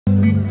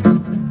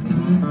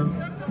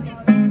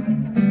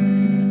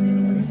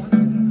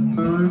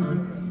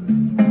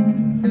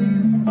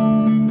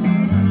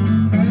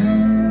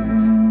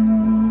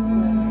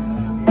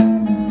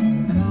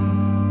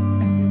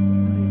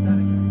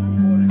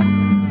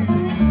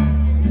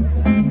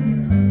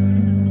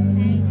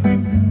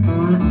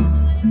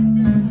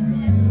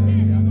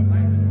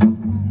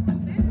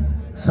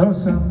So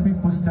some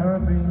people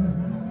starving,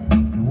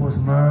 there was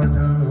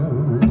murder,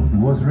 there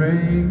was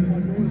rape.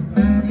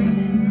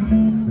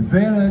 The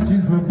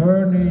villages were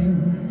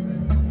burning,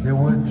 they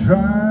were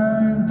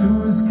trying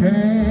to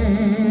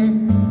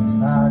escape.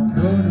 I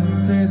couldn't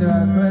see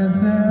their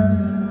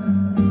glances,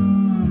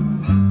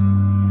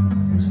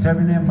 they were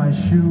staring at my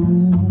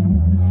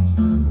shoes.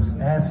 It was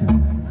acid,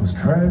 it was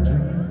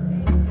tragic,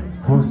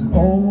 it was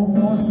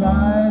almost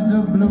like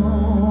the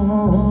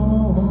blues.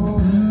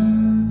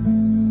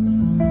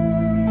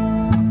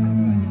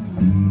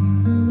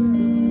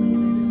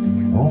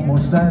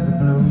 Almost like the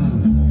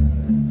blues.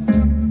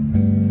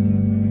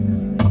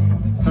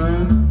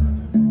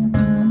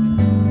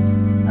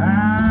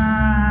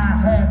 I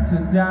had to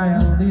die a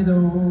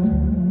little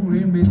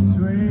in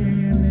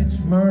between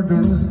each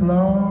murderous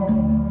blow.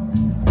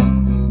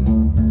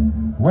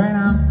 When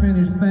I'm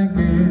finished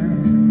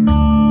thinking,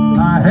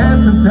 I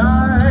had to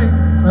die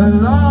a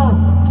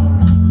lot.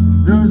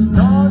 There's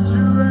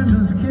torture and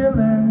there's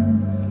killing.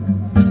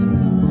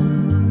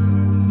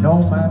 No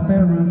my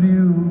bad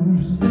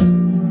reviews.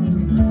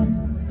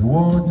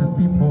 What the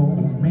people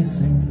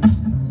missing,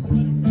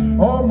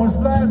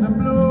 almost like the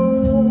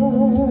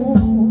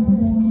blues.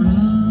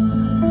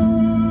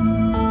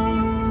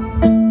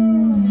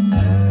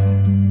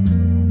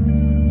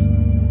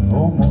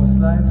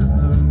 Almost like the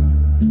blues.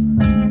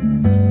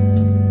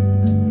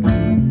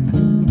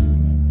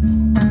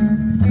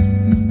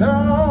 No,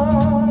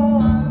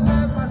 I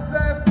let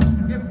myself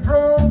get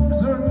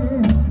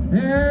frozen,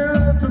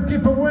 yeah, to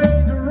keep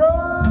away the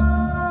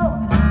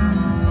road.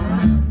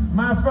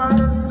 My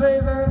father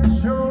says I'm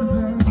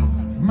chosen,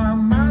 my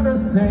mother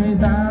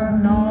says I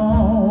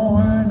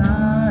know, and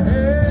I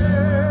hear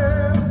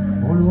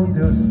all of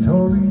their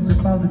stories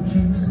about the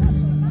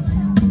gypsies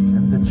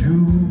and the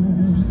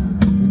Jews.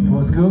 It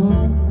was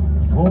good,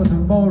 it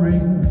wasn't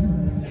boring,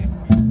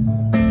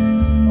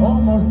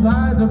 almost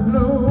like the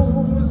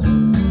blues.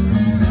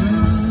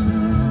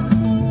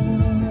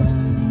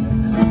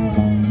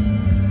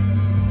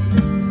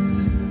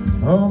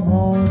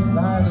 Almost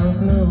like the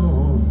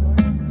blues.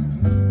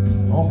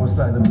 Almost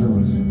like the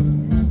blues.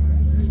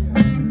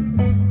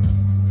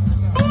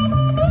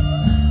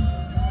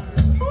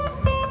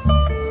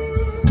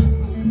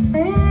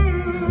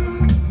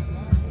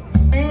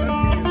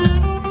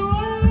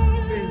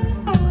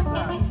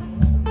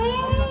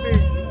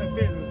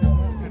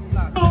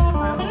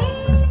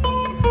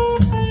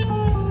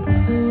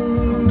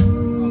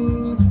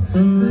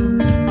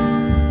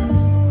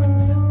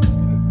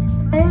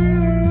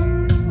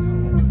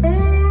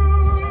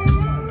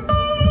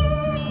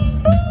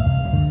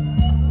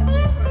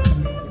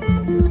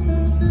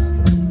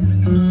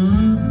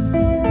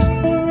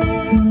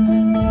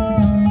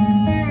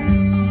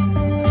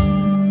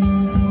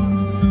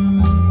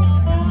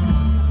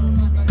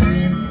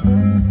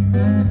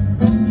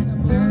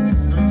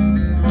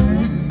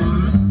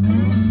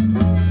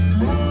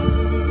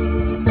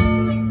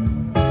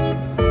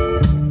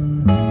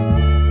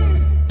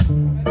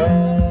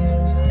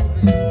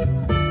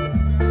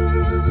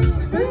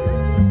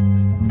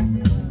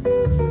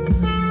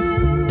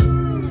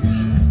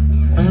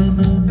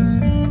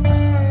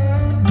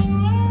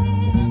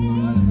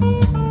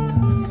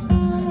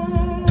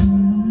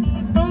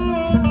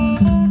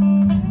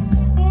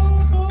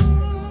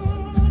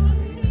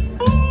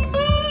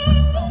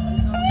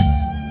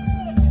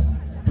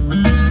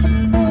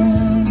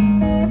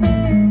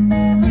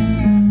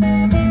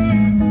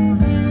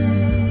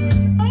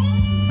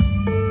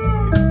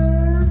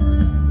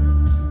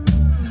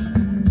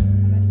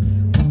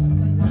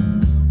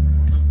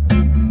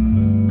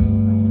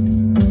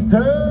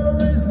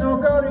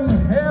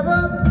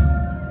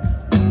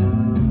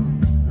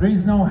 There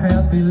is no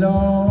hell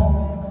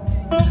below,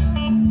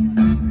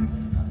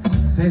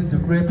 says the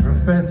great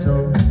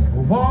professor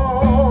of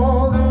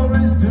all there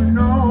is to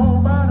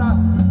know. But I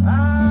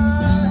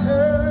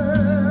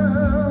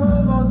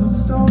heard all the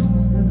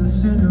stories that the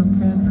sinner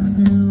can't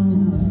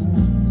refuse.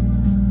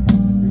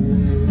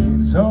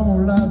 It's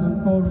all like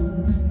the body,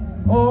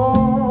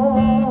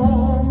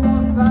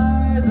 almost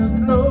like the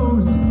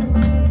blues.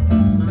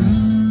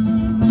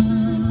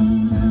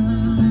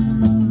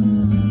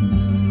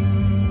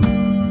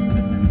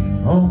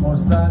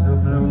 Almost like the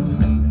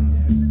blues.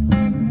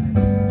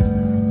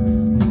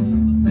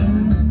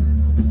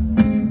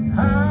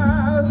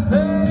 I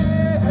say,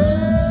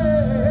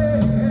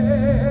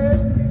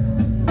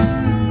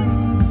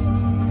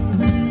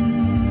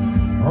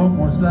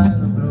 almost like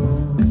the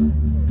blues.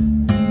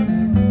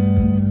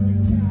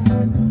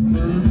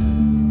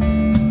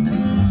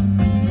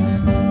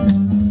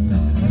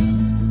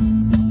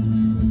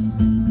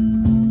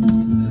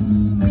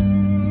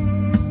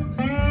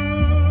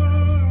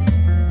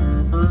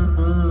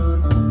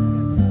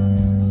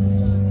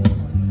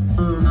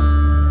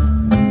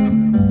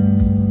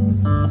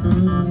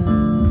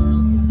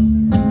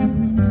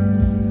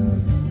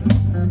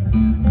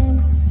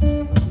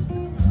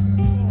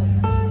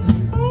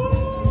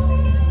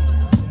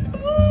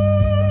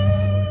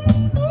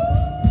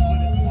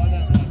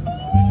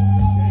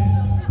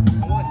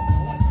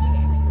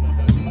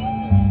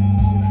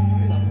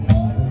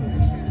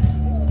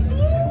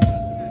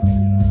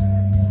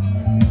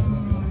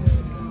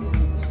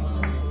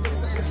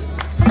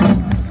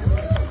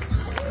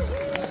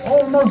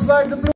 like the blue.